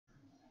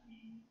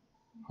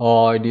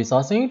Hi, this is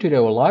Asing. Today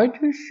I would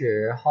like to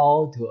share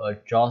how to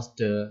adjust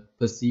the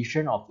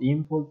position of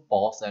input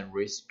box and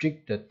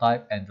restrict the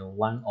type and the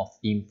length of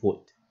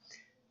input.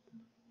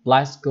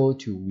 Let's go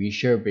to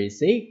Visual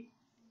Basic.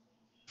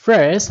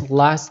 First,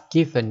 let's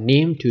give a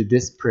name to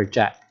this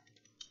project.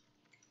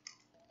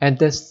 And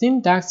the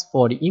syntax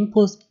for the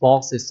input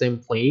box is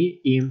simply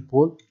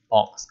input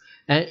box.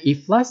 And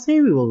if let's say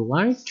we would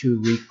like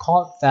to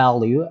record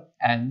value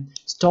and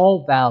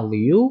store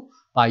value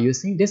by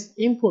using this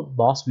input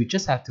box, we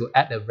just have to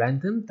add a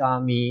random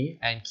dummy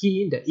and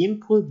key in the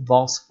input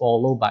box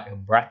followed by a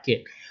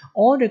bracket.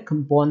 All the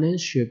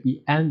components should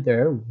be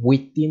entered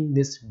within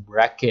this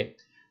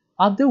bracket.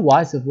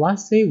 Otherwise, if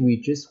let's say we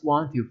just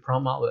want to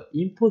prompt out an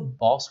input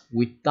box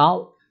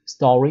without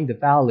storing the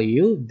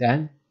value,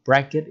 then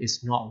bracket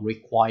is not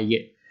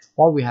required.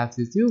 What we have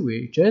to do,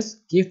 we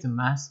just give the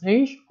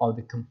message or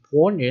the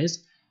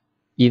components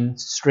in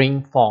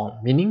string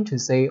form, meaning to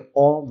say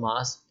all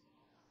must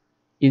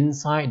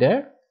inside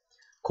the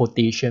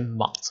quotation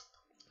marks.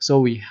 So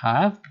we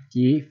have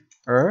give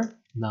a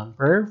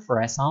number,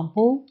 for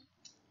example.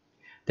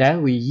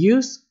 Then we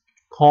use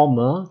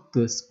comma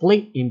to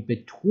split in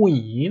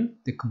between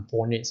the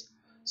components.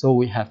 So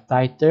we have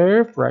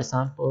title, for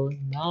example,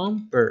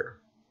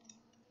 number.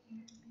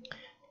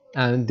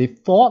 And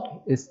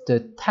default is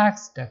the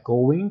text that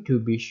going to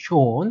be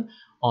shown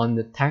on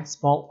the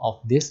text box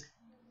of this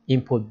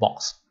input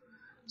box.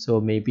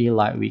 So maybe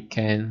like we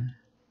can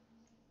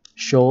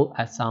show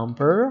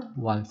example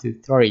 1, 2,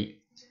 3.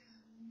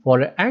 For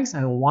the X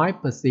and Y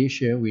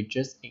position, we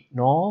just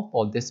ignore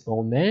for this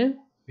moment.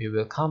 We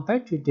will come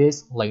back to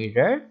this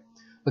later.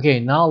 Okay,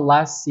 now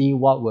let's see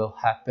what will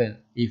happen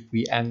if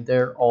we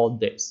enter all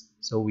this.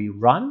 So we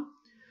run.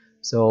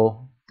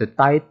 So the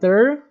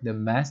title, the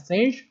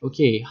message.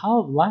 Okay,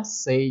 how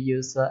let's say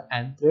user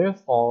enter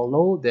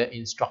follow the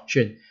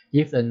instruction.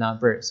 Give the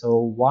number. So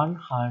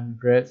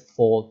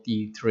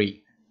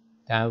 143.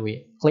 Then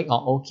we click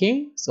on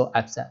OK. So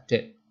accept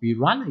it. We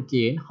run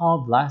again.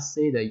 How let's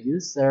say the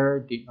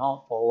user did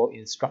not follow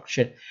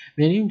instruction,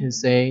 meaning to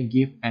say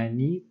give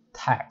any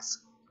text,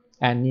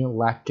 any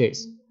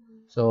letters.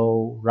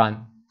 So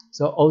run.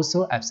 So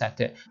also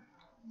accepted.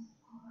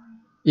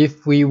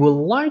 If we would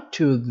like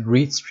to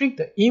restrict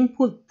the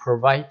input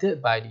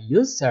provided by the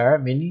user,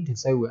 meaning to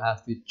say we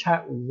have to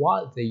check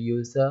what the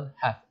user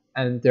has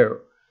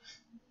entered.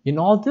 In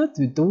order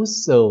to do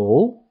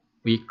so,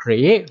 we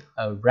create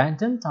a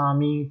random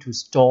dummy to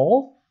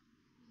store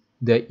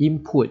the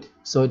input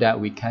so that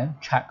we can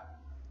check.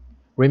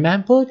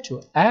 Remember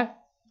to add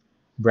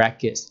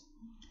brackets.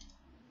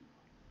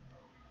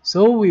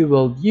 So we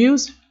will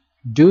use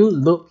do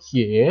loop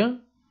here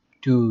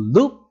to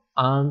loop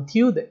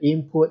until the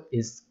input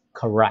is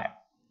correct.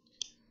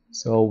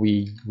 So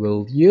we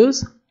will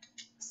use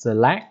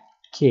select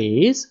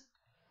case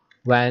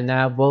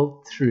whenever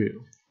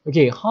true.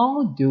 Okay,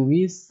 how do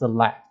we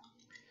select?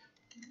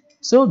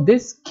 So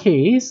this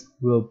case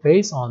will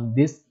based on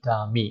this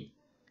dummy.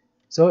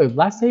 So if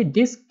let's say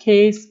this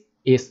case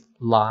is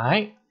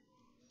like,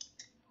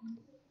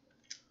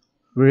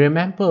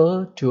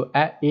 remember to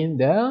add in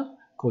the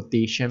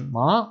quotation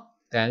mark,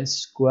 then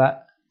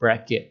square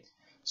bracket.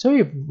 So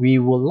if we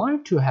would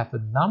like to have a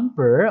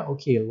number,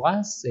 okay,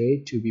 let's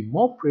say to be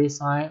more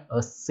precise,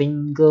 a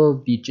single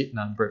digit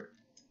number.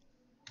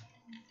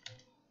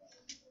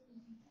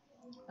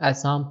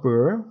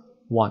 Example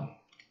 1.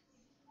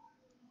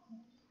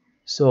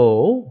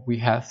 So we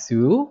have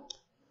to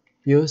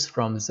use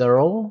from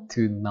 0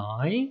 to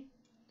 9,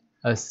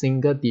 a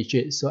single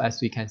digit. So as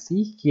we can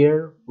see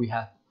here, we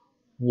have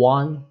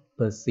one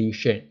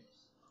position.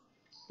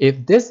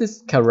 If this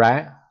is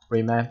correct,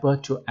 remember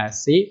to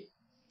exit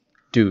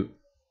do.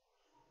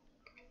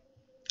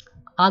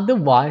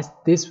 Otherwise,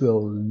 this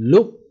will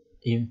loop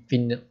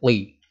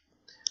infinitely.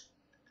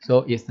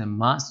 So it's a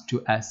must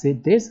to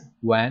exit this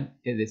when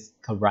it is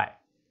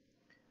correct.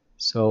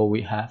 So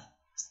we have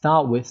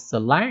start with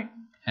select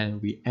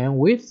and we end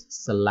with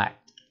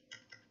select.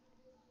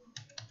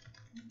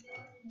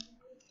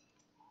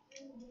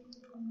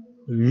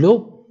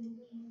 Loop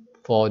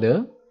for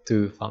the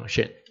do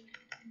function.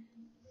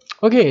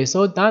 Okay,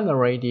 so done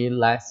already.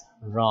 Let's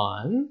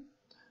run.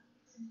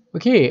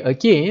 Okay,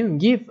 again,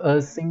 give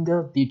a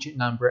single digit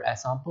number,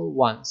 example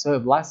 1. So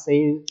if let's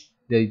say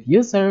the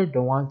user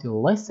don't want to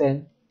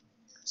listen,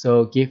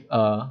 so give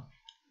a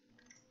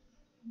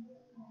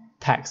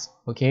text,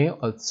 okay,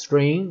 a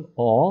string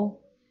or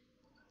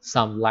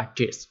some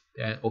letters,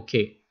 then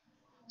okay.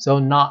 So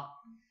not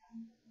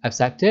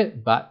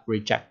accepted but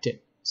rejected.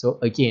 So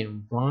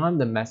again, run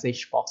the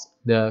message box,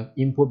 the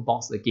input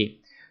box again.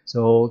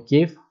 So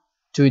give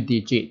 2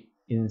 digits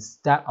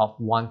instead of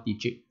 1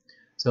 digit.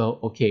 So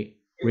okay,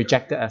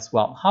 rejected as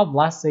well. How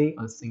let's say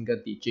a single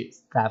digit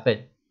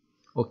 7.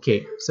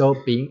 Okay, so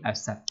being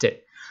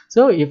accepted.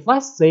 So if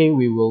let's say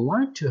we would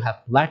like to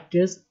have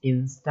letters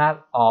instead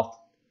of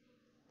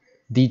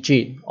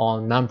digit or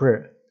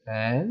number,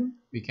 then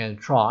we can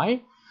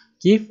try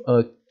give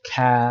a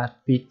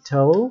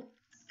capital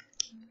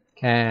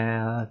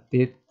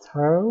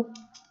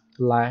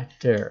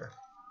letter.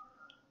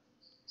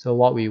 So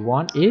what we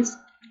want is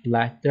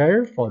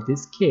letter, for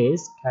this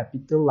case,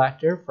 capital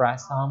letter, for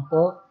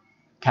example,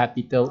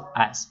 capital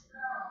S.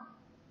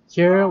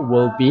 Here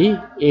will be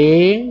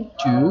A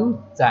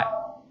to Z,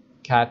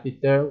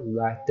 capital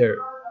letter.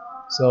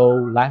 So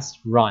let's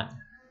run.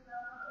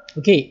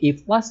 Okay,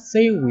 if let's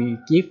say we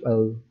give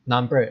a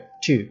number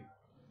 2,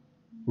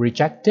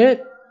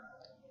 rejected,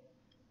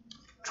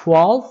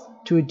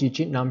 12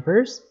 two-digit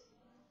numbers,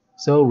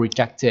 so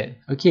rejected.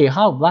 Okay,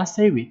 how let's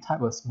say we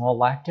type a small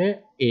letter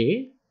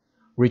A,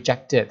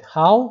 rejected.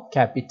 How?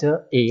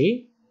 Capital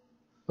A.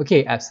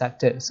 Okay,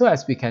 accepted. So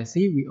as we can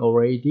see, we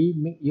already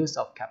make use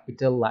of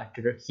capital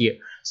letter here.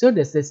 So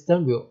the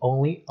system will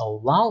only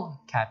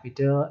allow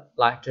capital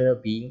letter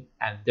being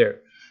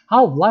entered.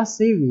 How? Let's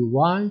say we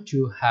want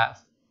to have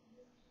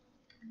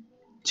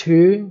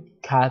 2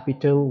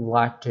 capital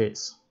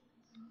letters.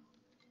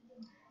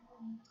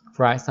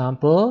 For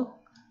example,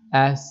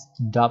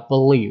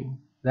 SW.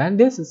 Then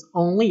this is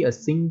only a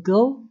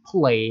single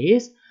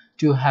place.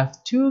 To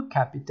have 2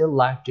 capital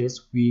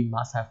letters, we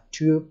must have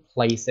 2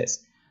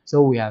 places.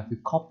 So we have to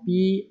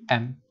copy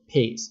and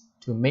paste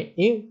to make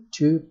it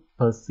 2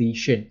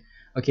 position.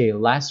 Okay,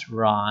 let's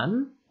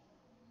run.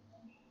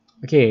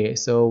 Okay,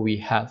 so we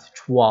have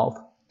 12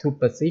 2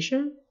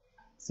 position.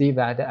 See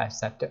whether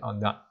accepted or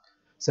not.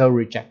 So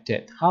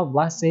rejected. How?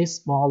 Let's say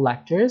small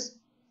letters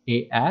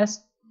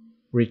AS,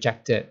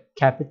 rejected.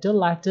 Capital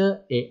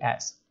letter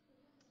AS,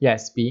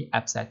 yes, being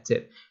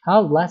accepted.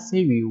 How? Let's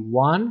say we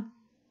want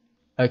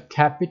a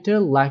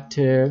capital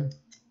letter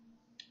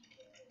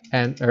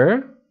and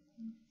a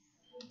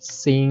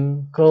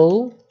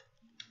single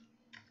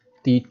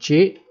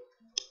digit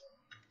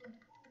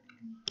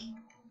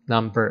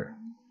number.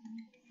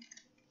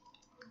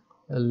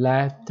 A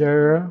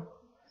letter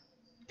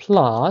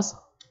plus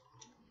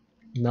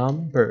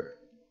number.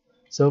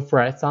 So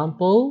for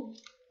example,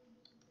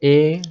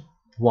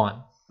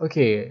 A1.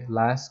 Okay,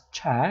 let's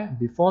check.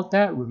 Before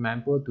that,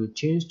 remember to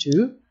change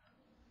to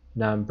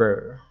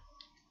number.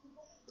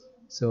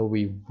 So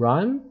we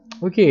run.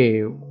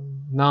 Okay,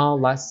 now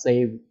let's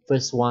say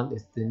first one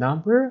is the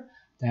number,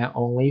 then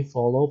only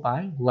followed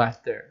by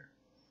letter.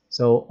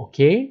 So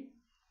okay,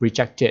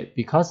 rejected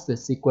because the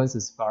sequence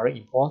is very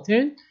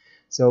important.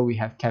 So we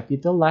have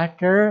capital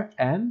letter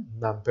and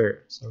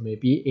number. So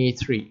maybe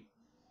A3.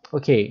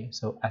 Okay,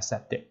 so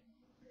accepted.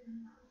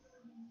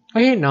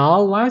 Okay,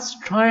 now let's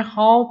try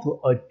how to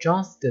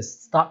adjust the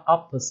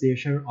startup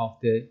position of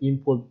the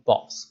input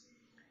box.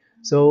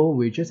 So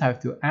we just have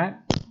to add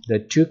the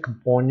 2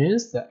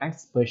 components, the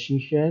X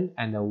position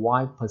and the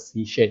Y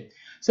position.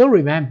 So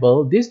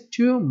remember, these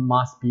 2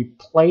 must be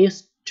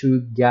placed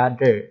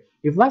together.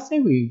 If let's say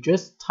we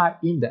just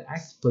type in the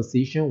X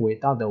position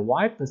without the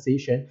Y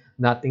position,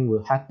 nothing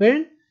will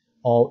happen.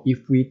 Or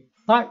if we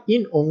type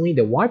in only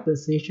the Y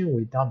position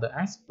without the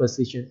X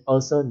position,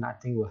 also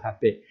nothing will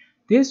happen.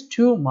 These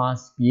 2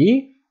 must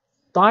be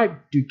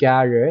typed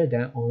together,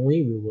 then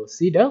only we will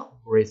see the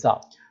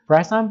result. For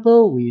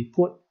example, we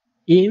put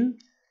in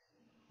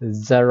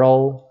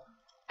 0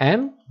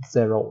 and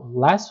 0.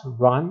 Let's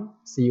run,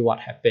 see what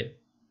happened.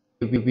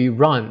 We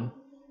run.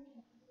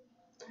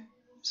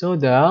 So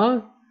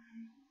the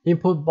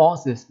input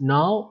box is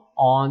now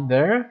on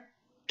the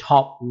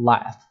top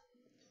left.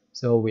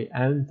 So we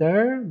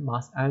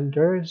must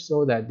enter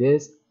so that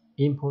this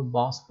input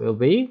box will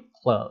be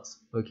closed.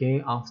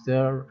 Okay,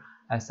 after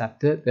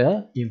accepted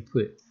the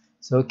input.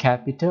 So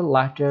capital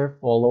letter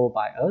followed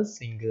by a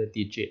single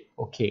digit.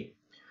 Okay,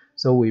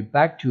 so we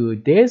back to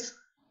this.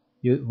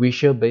 We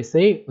should be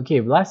say,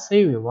 okay, let's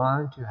say we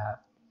want to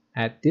have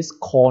at this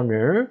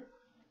corner.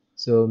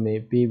 So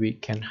maybe we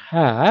can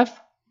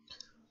have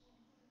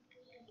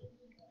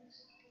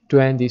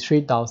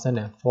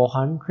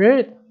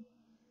 23,400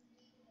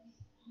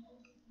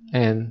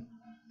 and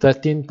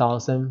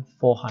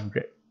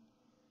 13,400.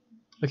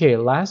 Okay,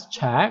 let's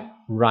check,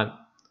 run.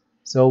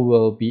 So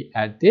we'll be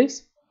at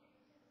this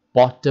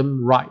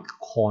bottom right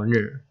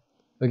corner.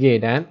 Okay,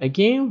 then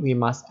again we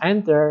must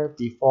enter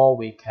before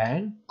we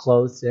can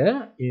close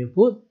the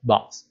input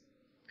box.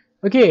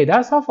 Okay,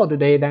 that's all for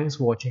today. Thanks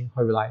for watching.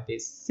 Hope you like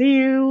this. See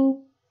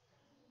you.